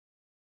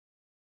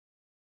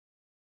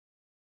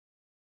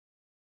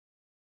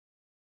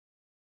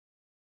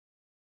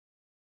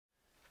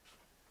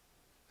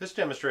This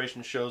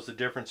demonstration shows the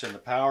difference in the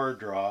power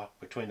draw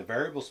between the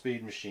variable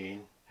speed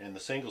machine and the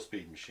single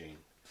speed machine.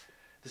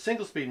 The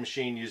single speed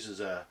machine uses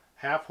a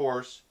half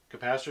horse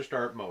capacitor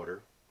start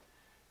motor.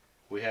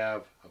 We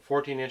have a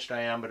 14-inch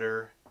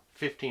diameter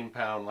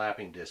 15-pound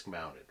lapping disc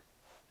mounted.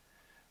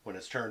 When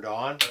it's turned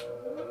on,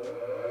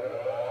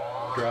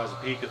 it draws a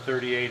peak of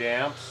 38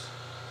 amps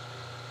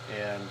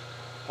and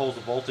pulls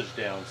the voltage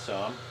down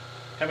some,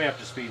 coming up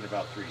to speed in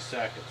about 3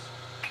 seconds.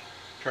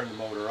 Turn the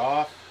motor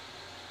off.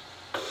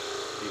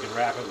 You can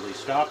rapidly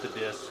stop the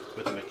disc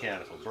with a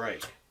mechanical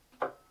brake.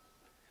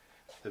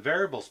 The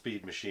variable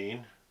speed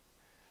machine,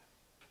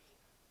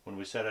 when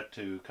we set it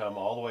to come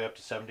all the way up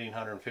to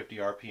 1750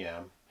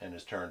 RPM and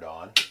is turned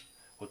on,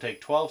 will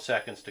take 12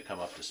 seconds to come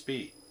up to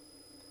speed.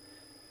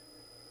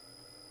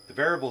 The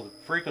variable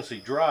frequency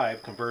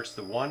drive converts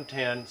the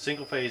 110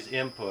 single-phase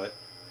input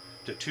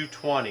to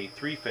 220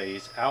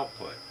 three-phase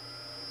output.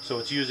 So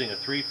it's using a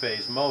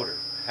three-phase motor,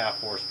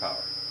 half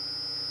horsepower.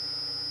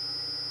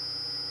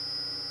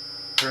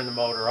 Turn the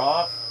motor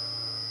off,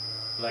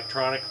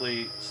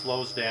 electronically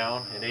slows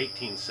down in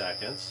 18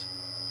 seconds.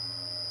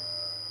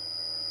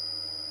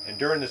 And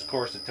during this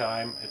course of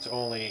time, it's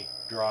only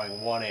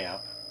drawing 1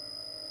 amp.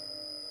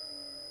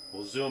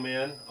 We'll zoom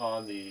in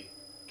on the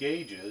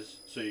gauges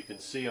so you can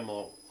see them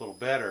a little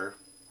better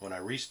when I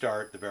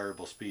restart the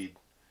variable speed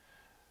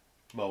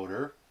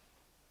motor.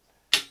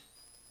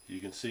 You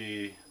can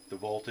see the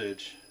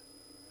voltage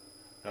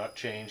not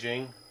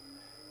changing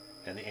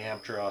and the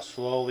amp draw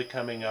slowly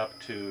coming up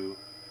to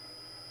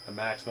a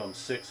maximum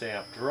 6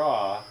 amp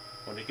draw.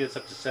 When it gets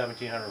up to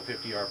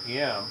 1750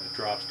 RPM, it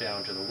drops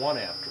down to the 1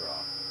 amp draw.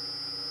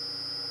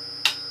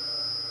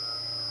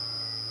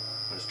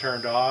 When it's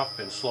turned off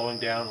and slowing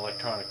down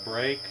electronic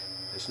brake,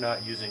 it's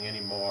not using any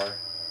more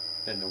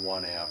than the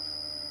 1 amp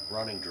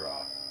running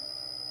draw.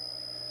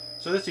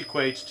 So this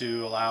equates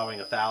to allowing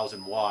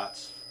 1,000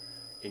 watts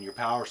in your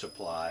power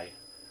supply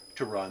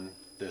to run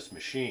this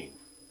machine.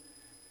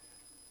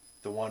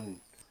 The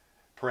one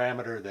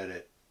parameter that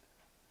it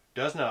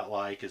does not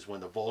like is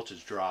when the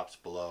voltage drops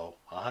below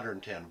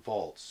 110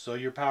 volts. So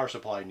your power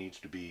supply needs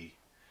to be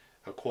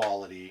a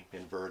quality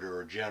inverter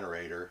or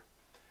generator.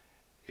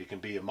 It can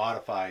be a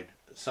modified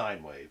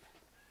sine wave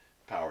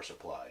power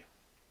supply.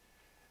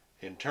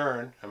 In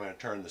turn, I'm going to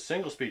turn the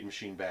single speed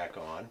machine back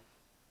on,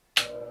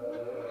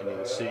 and you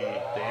can see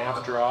the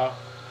amp draw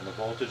and the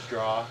voltage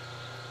draw.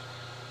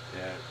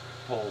 It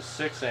pulls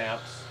 6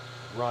 amps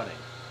running.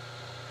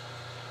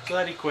 So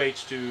that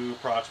equates to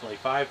approximately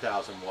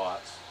 5,000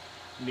 watts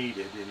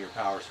needed in your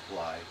power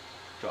supply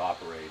to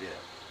operate it.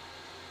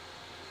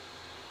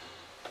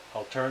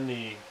 I'll turn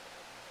the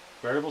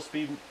variable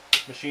speed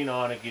machine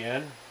on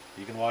again.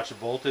 You can watch the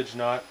voltage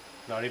not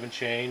even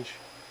change.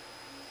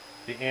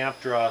 The amp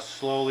draw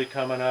slowly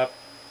coming up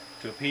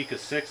to a peak of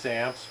 6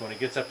 amps. When it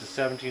gets up to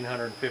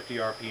 1750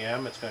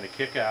 RPM, it's going to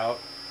kick out,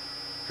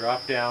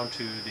 drop down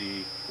to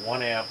the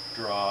 1 amp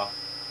draw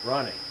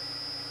running.